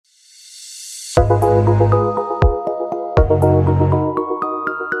Hi,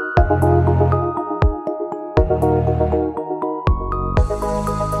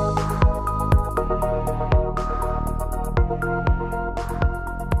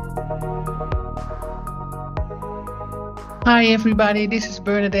 everybody. This is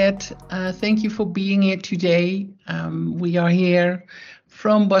Bernadette. Thank you for being here today. We are here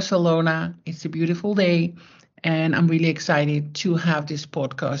from Barcelona. It's a beautiful day, and I'm really excited to have this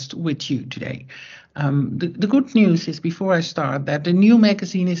podcast with you today. The good news is, before I start, that the new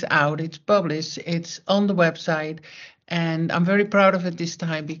magazine is out. It's published. It's on the website. And I'm very proud of it this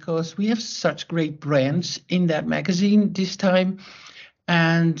time because we have such great brands in that magazine this time.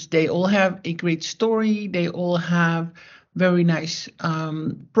 And they all have a great story. They all have very nice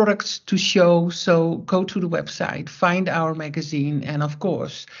products to show. So go to the website, find our magazine, and of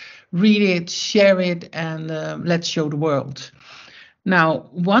course, read it, share it, and let's show the world. Now,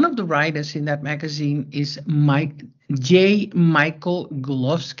 one of the writers in that magazine is Michael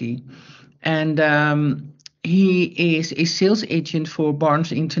Glovsky, and he is a sales agent for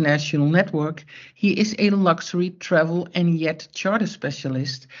Barnes International Network. He is a luxury travel and yet charter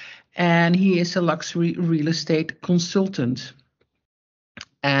specialist, and he is a luxury real estate consultant.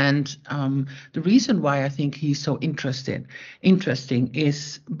 And the reason why I think he's so interesting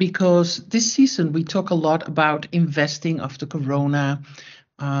is because this season we talk a lot about investing after Corona.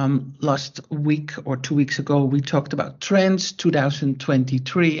 Last week or 2 weeks ago, we talked about trends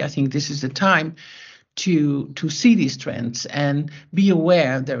 2023. I think this is the time to see these trends and be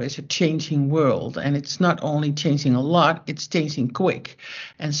aware there is a changing world, and it's not only changing a lot, it's changing quick.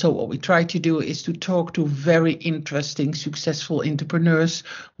 And so what we try to do is to talk to very interesting, successful entrepreneurs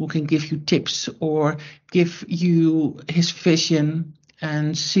who can give you tips or give you his vision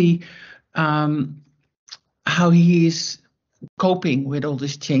and see how he is coping with all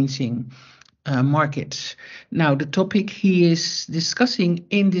this changing markets. Now, the topic he is discussing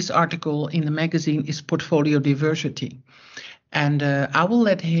in this article in the magazine is portfolio diversity. And I will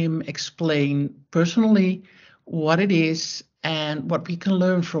let him explain personally what it is and what we can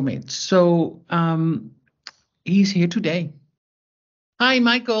learn from it. So he's here today. Hi,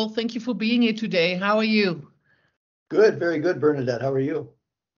 Michael. Thank you for being here today. How are you? Good, very good, Bernadette. How are you?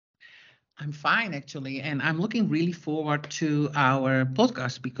 I'm fine, actually, and I'm looking really forward to our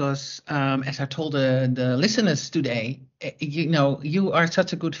podcast because, as I told the listeners today, you are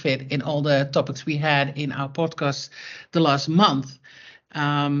such a good fit in all the topics we had in our podcast the last month.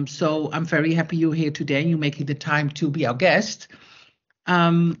 So I'm very happy you're here today. You're making the time to be our guest.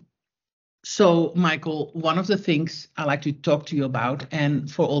 So, Michael, one of the things I like to talk to you about, and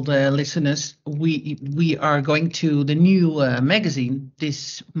for all the listeners, we are going to the new magazine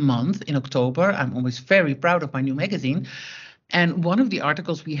this month in October. I'm always very proud of my new magazine. And one of the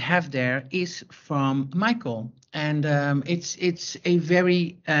articles we have there is from Michael. And it's a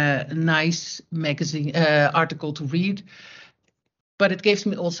very nice magazine article to read. But it gives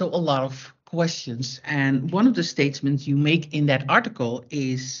me also a lot of questions. And one of the statements you make in that article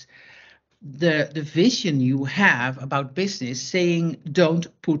is the vision you have about business, saying don't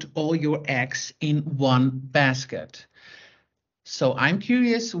put all your eggs in one basket. So I'm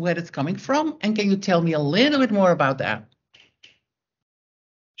curious where it's coming from, and can you tell me a little bit more about that?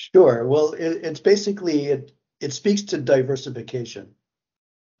 Sure. Well, it's basically, it speaks to diversification.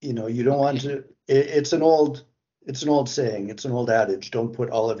 You don't want to, it's an old saying, it's an old adage, don't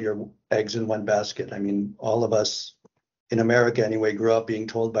put all of your eggs in one basket. I mean, all of us in America anyway, grew up being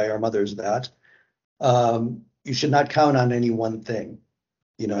told by our mothers that you should not count on any one thing,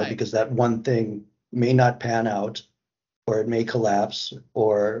 Right. because that one thing may not pan out, or it may collapse,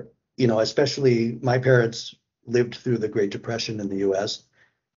 or, especially my parents lived through the Great Depression in the US,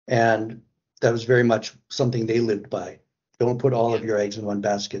 and that was very much something they lived by. Don't put all of your eggs in one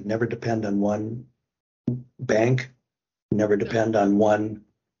basket. Never depend on one bank, never depend on one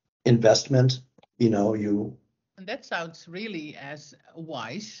investment. And that sounds really as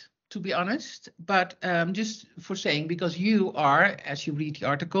wise, to be honest. But just for saying, because you are, as you read the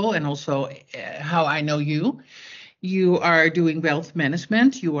article, and also how I know you are doing wealth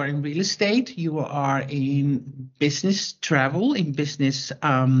management, you are in real estate, you are in business travel, in business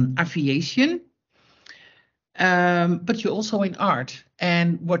aviation, but you're also in art.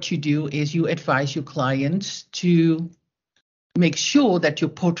 And what you do is you advise your clients to make sure that your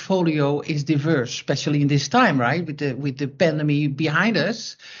portfolio is diverse, especially in this time, right? With the pandemic behind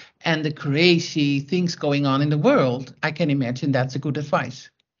us and the crazy things going on in the world, I can imagine that's a good advice.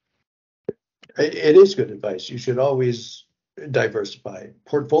 It is good advice. You should always diversify.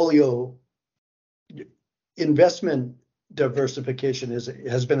 Portfolio investment diversification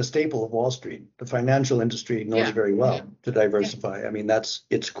has been a staple of Wall Street. The financial industry knows Yeah, very well yeah, to yeah, diversify. I mean, that's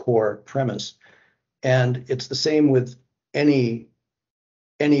its core premise. And it's the same with any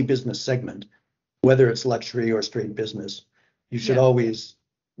business segment, whether it's luxury or straight business. You should yeah. always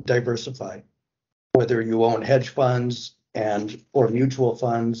diversify, whether you own hedge funds or mutual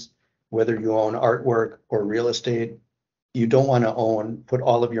funds, whether you own artwork or real estate. You don't want to put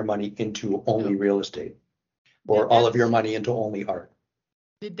all of your money into only No. real estate or Did all that of your money into only art.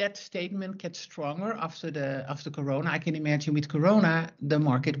 did that statement get stronger after Corona? I can imagine with Corona, the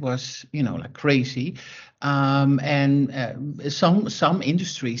market was, like crazy, and some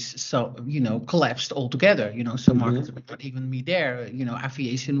industries collapsed altogether. Some markets were not even me there.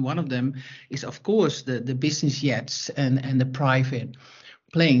 Aviation, one of them is of course the business jets and the private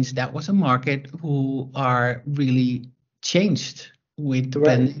planes. That was a market who are really changed with the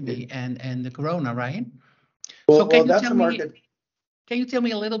Right. pandemic and the Corona, right? So Well, that's a market. can you tell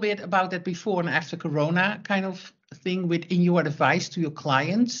me a little bit about that before and after Corona kind of thing in your advice to your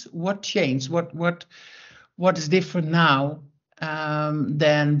clients? What changed? What is different now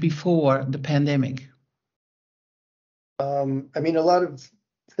than before the pandemic? I mean, a lot of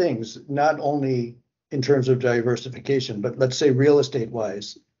things, not only in terms of diversification, but let's say real estate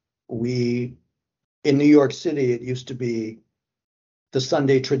wise, in New York City, it used to be the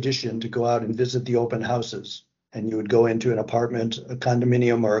Sunday tradition to go out and visit the open houses. And you would go into an apartment, a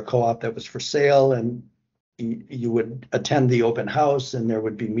condominium, or a co-op that was for sale, and you would attend the open house, and there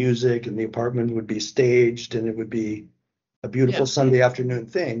would be music, and the apartment would be staged, and it would be a beautiful Yeah, Sunday afternoon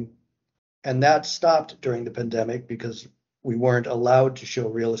thing. And that stopped during the pandemic because we weren't allowed to show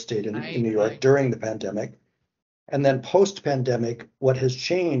real estate in New York during the pandemic. And then post-pandemic, what has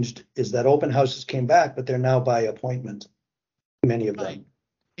changed is that open houses came back, but they're now by appointment, many of them. right.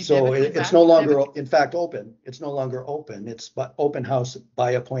 It So never came it's back. no It longer, never. in fact, open. It's no longer open. It's open house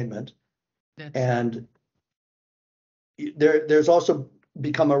by appointment. That's And there's also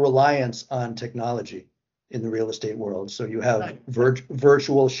become a reliance on technology in the real estate world. So you have right.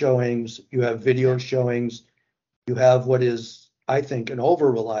 virtual showings, you have video Yeah, showings, you have what is, I think, an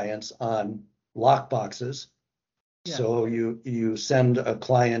over-reliance on lock boxes. yeah. So you send a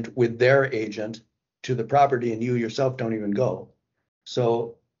client with their agent to the property and you yourself don't even go.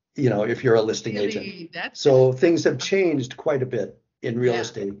 So, if you're a listing agent. Really, So things have changed quite a bit in real yeah.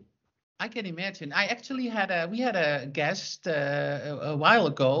 estate. I can imagine. I actually we had a guest a while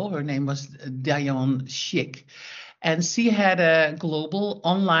ago. Her name was Diane Schick, and she had a global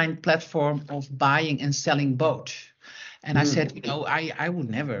online platform of buying and selling boats. And I said, I would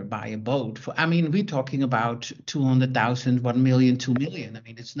never buy a boat I mean, we're talking about 200,000, 1 million, 2 million. I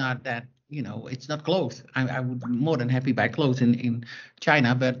mean, it's not that, it's not clothes. I would more than happy buy clothes in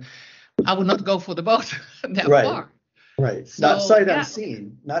China, but I would not go for the boat that Right. far. Right. Not So sight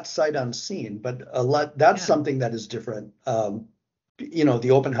yeah, unseen, but a lot, that's yeah, something that is different.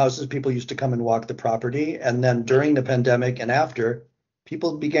 The open houses, people used to come and walk the property. And then during the pandemic and after,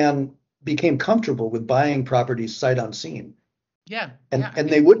 people became comfortable with buying properties sight unseen. yeah, And yeah. and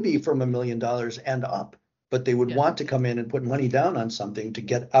they would be from $1 million and up, but they would Yeah, want to come in and put money down on something to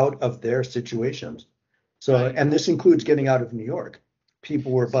get out of their situations. So, right. and this includes getting out of New York.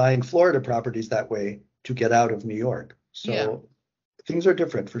 People were buying Florida properties that way to get out of New York. Yeah. So things are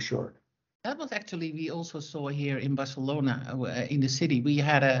different for sure. That was actually, we also saw here in Barcelona, in the city.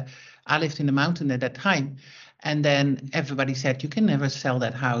 I lived in the mountain at that time. And then everybody said, you can never sell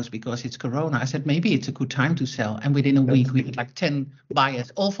that house because it's Corona. I said, maybe it's a good time to sell. And within a week, we had like 10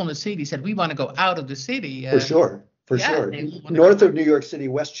 buyers, all from the city, said, we want to go out of the city. For sure. For Yeah, sure. they want to North go of New York City,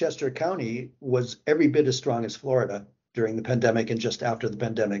 Westchester County was every bit as strong as Florida during the pandemic and just after the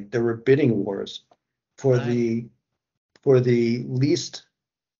pandemic. There were bidding wars for right. the least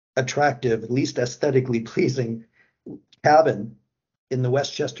attractive, least aesthetically pleasing cabin in the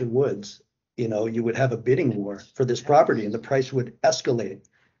Westchester woods. You would have a bidding war for this property and the price would escalate.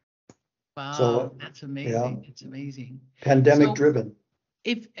 Wow, So, that's amazing. It's amazing. pandemic So driven.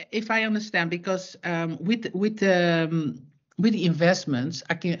 if I understand, because with the investments,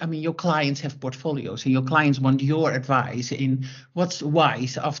 I mean, your clients have portfolios, and your clients want your advice in what's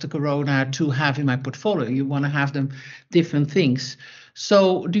wise after Corona to have in my portfolio. You want to have them different things.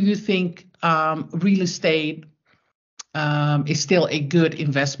 So, do you think real estate is still a good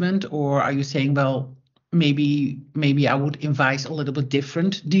investment, or are you saying, well, maybe I would advise a little bit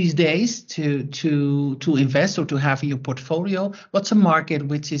different these days to invest or to have in your portfolio? What's a market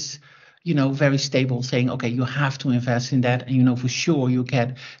which is, very stable, saying, okay, you have to invest in that, and for sure you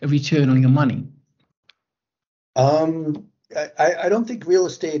get a return on your money? I don't think real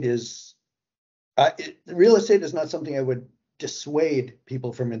estate is Real estate is not something I would dissuade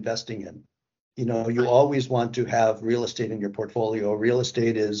people from investing in. You always want to have real estate in your portfolio. Real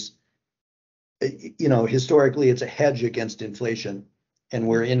estate is, historically, it's a hedge against inflation. And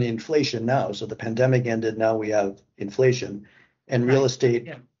we're in inflation now. So the pandemic ended. Now we have inflation. And real estate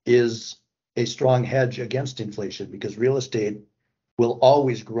is a strong hedge against inflation because real estate will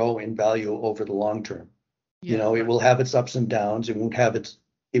always grow in value over the long term. It will have its ups and downs. It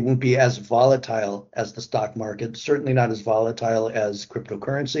won't be as volatile as the stock market, certainly not as volatile as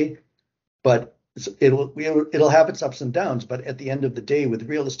cryptocurrency, but it'll have its ups and downs. But at the end of the day, with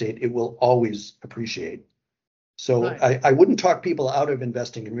real estate, it will always appreciate. So I wouldn't talk people out of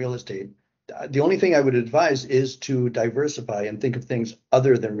investing in real estate. The only thing I would advise is to diversify and think of things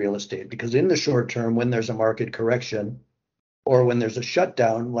other than real estate, because in the short term, when there's a market correction or when there's a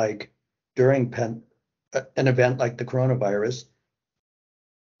shutdown, like during an event like the coronavirus,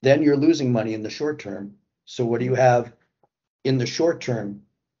 then you're losing money in the short term. So what do you have in the short term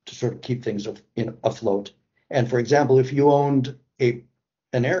to sort of keep things afloat? And for example, if you owned an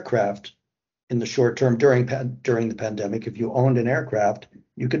aircraft in the short term during the pandemic, if you owned an aircraft,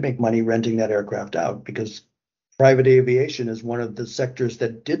 you could make money renting that aircraft out, because private aviation is one of the sectors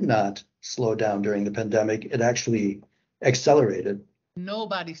that did not slow down during the pandemic. It actually accelerated.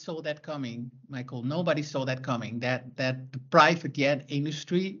 Nobody saw that coming, Michael. Nobody saw that coming. That the private jet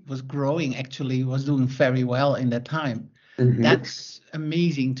industry was growing, actually was doing very well in that time. Mm-hmm. That's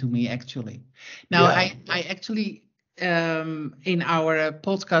amazing to me, actually. Now, I actually, in our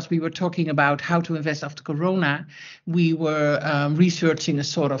podcast, we were talking about how to invest after Corona. We were researching a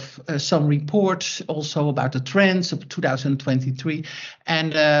sort of some reports also about the trends of 2023.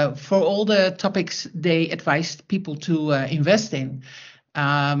 And for all the topics they advised people to invest in,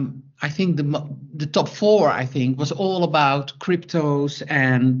 I think the top four, I think, was all about cryptos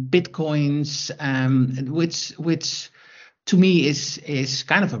and Bitcoins, which to me is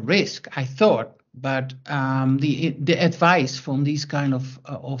kind of a risk, I thought. But the advice from these kind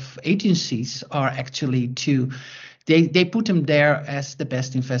of agencies are actually they put them there as the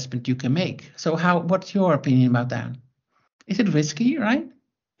best investment you can make. So what's your opinion about that? Is it risky, right?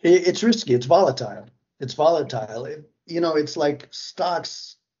 It's risky. It's volatile. It's like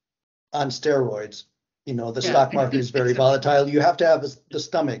stocks on steroids. The stock market is very volatile. You have to have the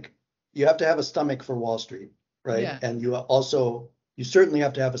stomach. You have to have a stomach for Wall Street, right? Yeah. And you certainly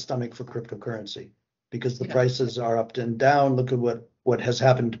have to have a stomach for cryptocurrency, because the prices are up and down. Look at what has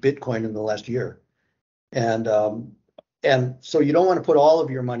happened to Bitcoin in the last year. And so you don't want to put all of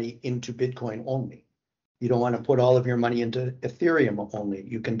your money into Bitcoin only. You don't want to put all of your money into Ethereum only.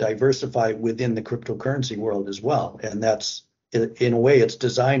 You can diversify within the cryptocurrency world as well. And that's, in a way, it's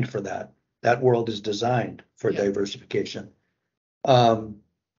designed for that. That world is designed for diversification.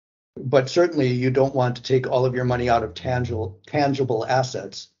 But certainly you don't want to take all of your money out of tangible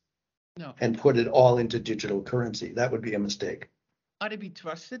assets and put it all into digital currency. That would be a mistake. Are they be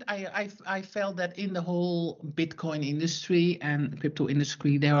trusted? I felt that in the whole Bitcoin industry and crypto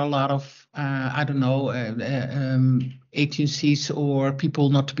industry, there are a lot of, agencies or people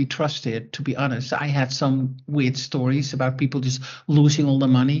not to be trusted, to be honest. I had some weird stories about people just losing all the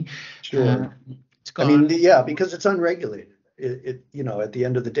money. Sure. Because it's unregulated. At the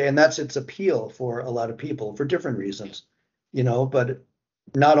end of the day, and that's its appeal for a lot of people for different reasons, but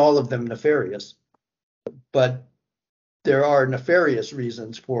not all of them nefarious. But there are nefarious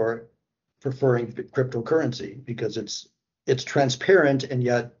reasons for preferring cryptocurrency, because it's transparent, and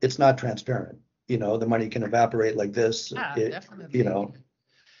yet it's not transparent. The money can evaporate like this. Definitely.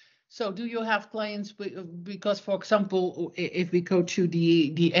 So do you have clients, because, for example, if we go to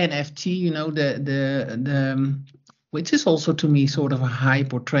the NFT, the which is also to me sort of a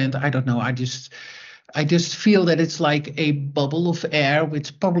hype or trend. I don't know. I just feel that it's like a bubble of air,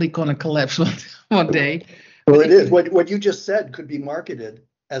 which probably gonna collapse one day. Well, it is. What you just said could be marketed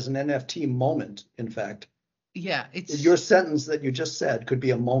as an NFT moment, in fact. Yeah, it's your sentence that you just said could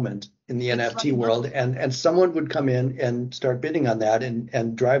be a moment in the NFT world, and someone would come in and start bidding on that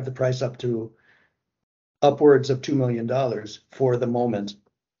and drive the price up to upwards of $2 million for the moment.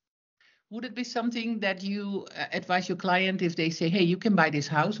 Would it be something that you advise your client if they say, hey, you can buy this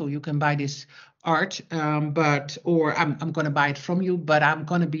house or you can buy this art, or I'm going to buy it from you, but I'm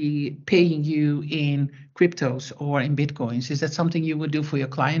going to be paying you in cryptos or in Bitcoins? Is that something you would do for your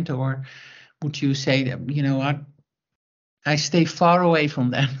client, or would you say that, what, I stay far away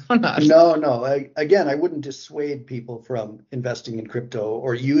from that? No. I wouldn't dissuade people from investing in crypto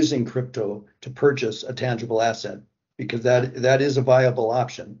or using crypto to purchase a tangible asset, because that is a viable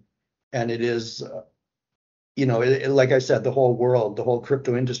option. And it is, like I said, the whole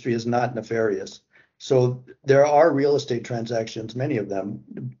crypto industry is not nefarious. So there are real estate transactions, many of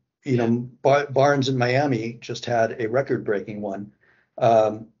them. Barnes in Miami just had a record-breaking one,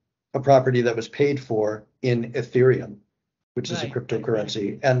 a property that was paid for in Ethereum, which is a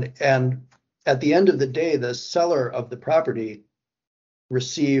cryptocurrency. And at the end of the day, the seller of the property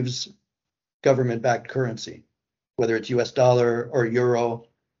receives government-backed currency, whether it's US dollar or euro.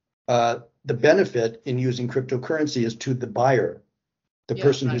 The benefit in using cryptocurrency is to the buyer, the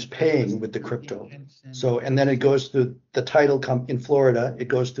person who's paying with the crypto. So, and then it goes through the title in Florida, it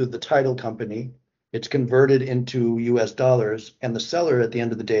goes through the title company, it's converted into US dollars, and the seller at the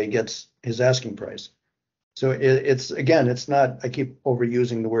end of the day gets his asking price. So it's again, it's not, I keep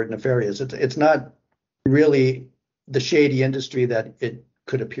overusing the word nefarious. It's not really the shady industry that it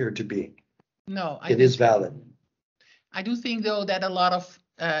could appear to be. No, it is valid. I do think though that a lot of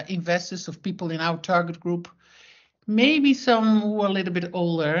investors, of people in our target group, maybe some who are a little bit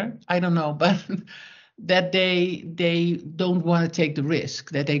older, I don't know, but that they don't want to take the risk,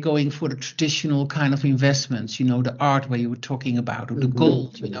 that they're going for the traditional kind of investments, the art where you were talking about, or the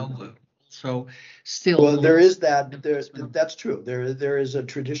gold, So still, well, there is that. That's true. There is a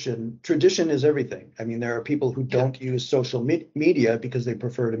tradition. Tradition is everything. I mean, there are people who don't use social media because they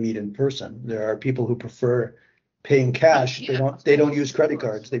prefer to meet in person. There are people who prefer paying cash. They don't use credit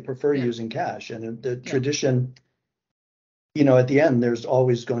cards. They prefer using cash. And the tradition, at the end, there's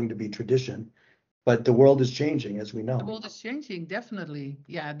always going to be tradition. But the world is changing, as we know. The world is changing, definitely.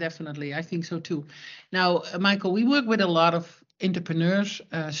 Yeah, definitely. I think so too. Now, Michael, we work with a lot of entrepreneurs,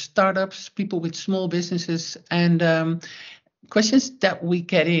 startups, people with small businesses, and questions that we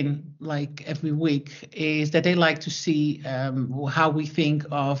get in like every week is that they like to see how we think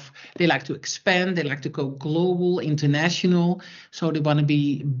of, they like to expand, they like to go global, international, so they want to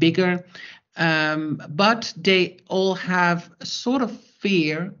be bigger. But they all have a sort of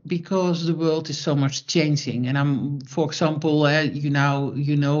fear because the world is so much changing. And for example, I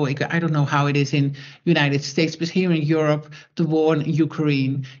don't know how it is in United States, but here in Europe, the war in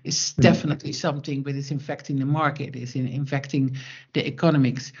Ukraine is definitely something that is infecting the market, is infecting the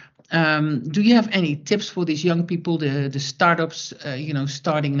economics. Do you have any tips for these young people, the startups,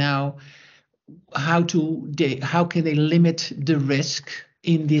 starting now? How can they limit the risk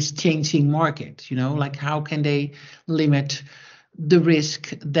in this changing market? Like how can they limit the risk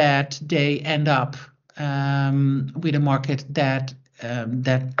that they end up with a market that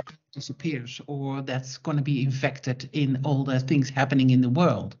disappears, or that's going to be infected in all the things happening in the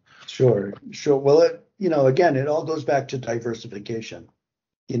world? Sure. Well, again, it all goes back to diversification.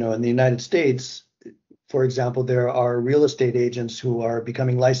 In the United States, for example, there are real estate agents who are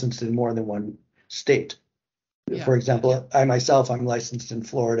becoming licensed in more than one state. For example, I myself, I'm licensed in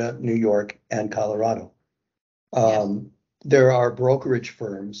Florida, New York, and Colorado. There are brokerage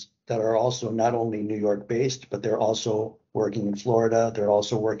firms that are also not only New York based, but they're also working in Florida. They're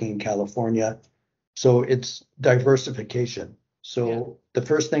also working in California. So it's diversification. So the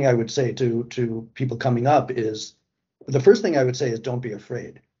first thing I would say to people coming up is, don't be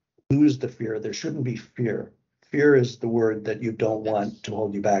afraid. Lose the fear. There shouldn't be fear. Fear is the word that you don't want to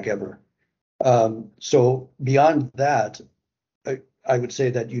hold you back ever. So beyond that, I would say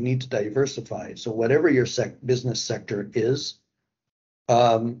that you need to diversify. So whatever your business sector is,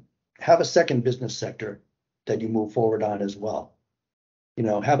 have a second business sector that you move forward on as well.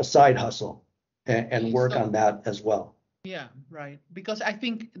 Have a side hustle and work on that as well. Yeah, right. Because I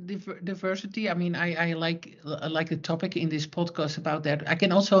think diversity, I mean, I like the topic in this podcast about that. I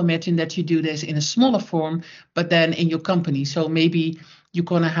can also imagine that you do this in a smaller form, but then in your company. So maybe you're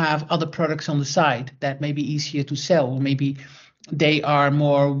going to have other products on the side that may be easier to sell, or maybe they are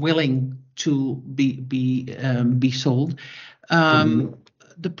more willing to be sold.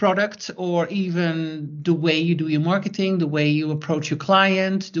 The product, or even the way you do your marketing, the way you approach your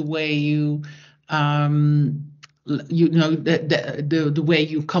client, the way you the way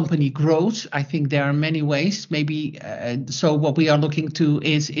your company grows. I think there are many ways. Maybe so. What we are looking to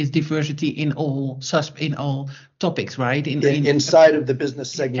is diversity in all topics, right? Inside of the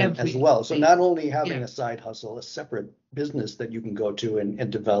business segment as well. So not only having a side hustle, a separate business that you can go to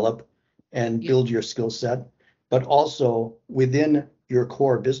and develop and build your skill set, but also within your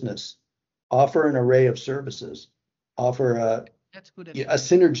core business, offer an array of services. Offer a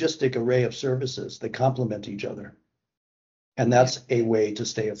synergistic array of services that complement each other. And that's a way to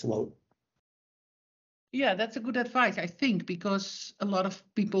stay afloat. Yeah, that's a good advice, I think, because a lot of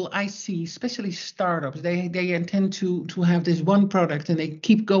people I see, especially startups, they intend to have this one product, and they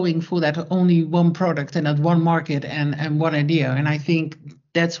keep going for that only one product and that one market and one idea. And I think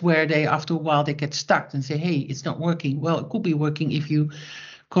that's where after a while, they get stuck and say, hey, it's not working. Well, it could be working if you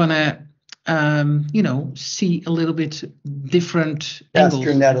gonna see a little bit different Cast angles.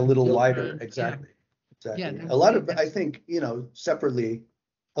 your net a little So, wider. yeah. Exactly. Yeah, A lot of, I think, separately,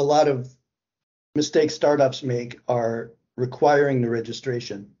 a lot of mistakes startups make are requiring the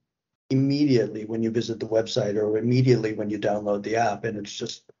registration immediately when you visit the website or immediately when you download the app. And it's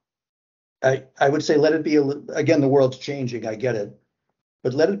just, I would say let it be, again, the world's changing, I get it,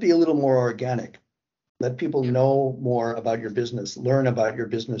 but let it be a little more organic. Let people know more about your business, learn about your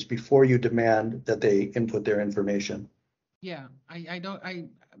business before you demand that they input their information. Yeah,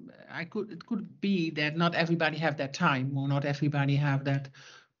 it could be that not everybody have that time or not everybody have that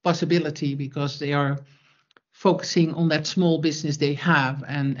possibility because they are focusing on that small business they have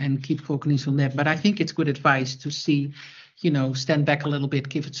and keep focusing on that. But I think it's good advice to see, stand back a little bit,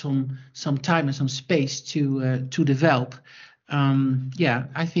 give it some time and some space to develop.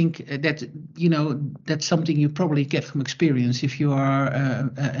 I think that that's something you probably get from experience. If you are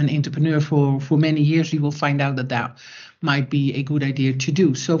an entrepreneur for many years, you will find out that might be a good idea to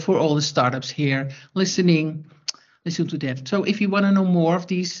do. So for all the startups here listening, listen to that. So if you want to know more of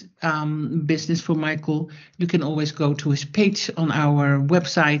these business for Michael, you can always go to his page on our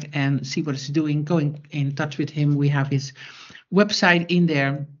website and see what he's doing. Go in touch with him. We have his website in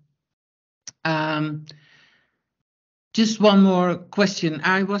there. Just one more question.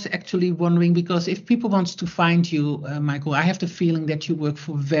 I was actually wondering, because if people want to find you, Michael, I have the feeling that you work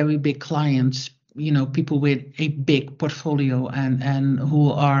for very big clients, people with a big portfolio and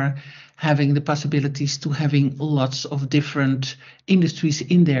who are having the possibilities to having lots of different industries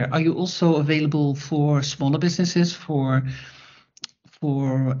in there. Are you also available for smaller businesses, for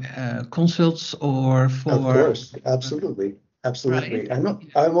consults or for? Of course, absolutely. Right.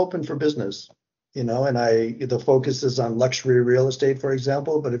 I'm open for business, and the focus is on luxury real estate, for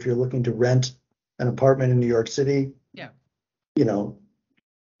example, but if you're looking to rent an apartment in New York City,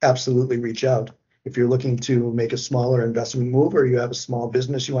 absolutely reach out. If you're looking to make a smaller investment move or you have a small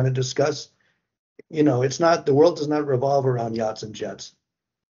business you want to discuss, the world does not revolve around yachts and jets.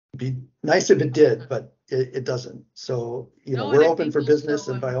 It'd be nice if it did, but it doesn't. So, we're open for business,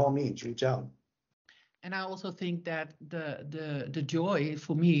 and by all means, reach out. And I also think that the joy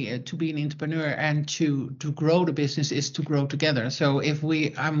for me to be an entrepreneur and to grow the business is to grow together. So if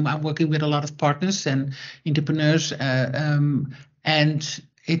I'm working with a lot of partners and entrepreneurs, and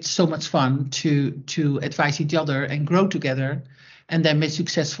it's so much fun to advise each other and grow together, and then be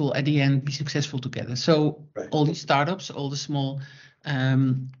successful at the end, be successful together. So all these startups, all the small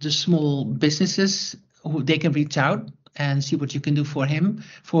businesses, they can reach out and see what you can do for them.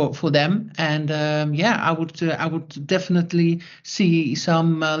 And I would definitely see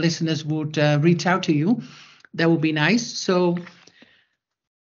some listeners would reach out to you. That would be nice. So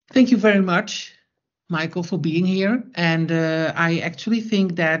thank you very much, Michael, for being here. And I actually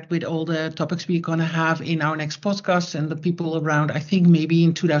think that with all the topics we're going to have in our next podcast and the people around, I think maybe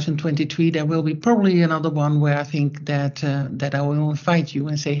in 2023, there will be probably another one where I think that I will invite you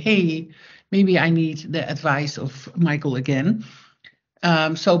and say, hey, maybe I need the advice of Michael again.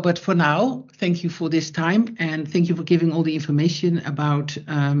 But for now, thank you for this time, and thank you for giving all the information about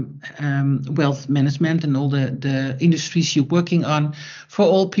wealth management and all the industries you're working on. For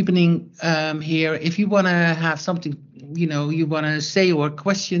all people here, if you want to have something you want to say or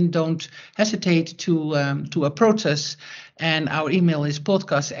question, don't hesitate to approach us. And our email is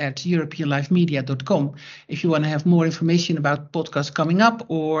podcast@EuropeanLifeMedia.com. If you want to have more information about podcasts coming up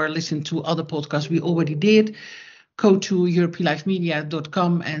or listen to other podcasts we already did, go to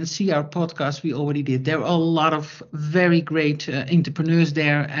EuropeanLifeMedia.com and see our podcast we already did. There are a lot of very great entrepreneurs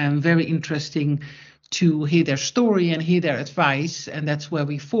there and very interesting to hear their story and hear their advice. And that's where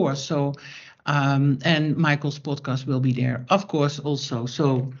we're for. So, and Michael's podcast will be there, of course, also.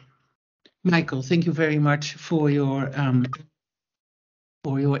 So, Michael, thank you very much for your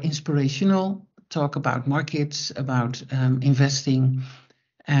inspirational talk about markets, about investing,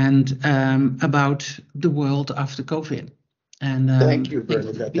 and about the world after COVID. And thank you,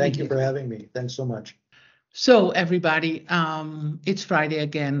 Bernadette. Thank you for having me. Thanks so much. So everybody, it's Friday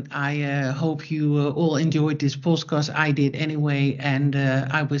again. I hope you all enjoyed this podcast. I did anyway, and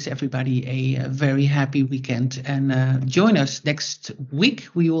I wish everybody a very happy weekend. And join us next week.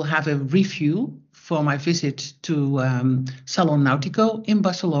 We will have a review for my visit to Salon Nautico in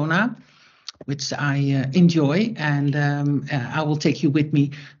Barcelona, which I enjoy, and I will take you with me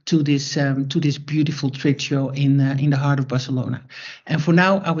to this beautiful trade show in the heart of Barcelona. And for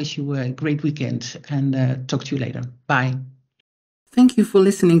now, I wish you a great weekend, and talk to you later. Bye. Thank you for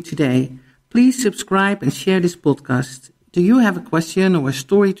listening today. Please subscribe and share this podcast. Do you have a question or a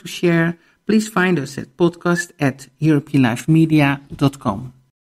story to share? Please find us at podcast@EuropeanLifeMedia.com.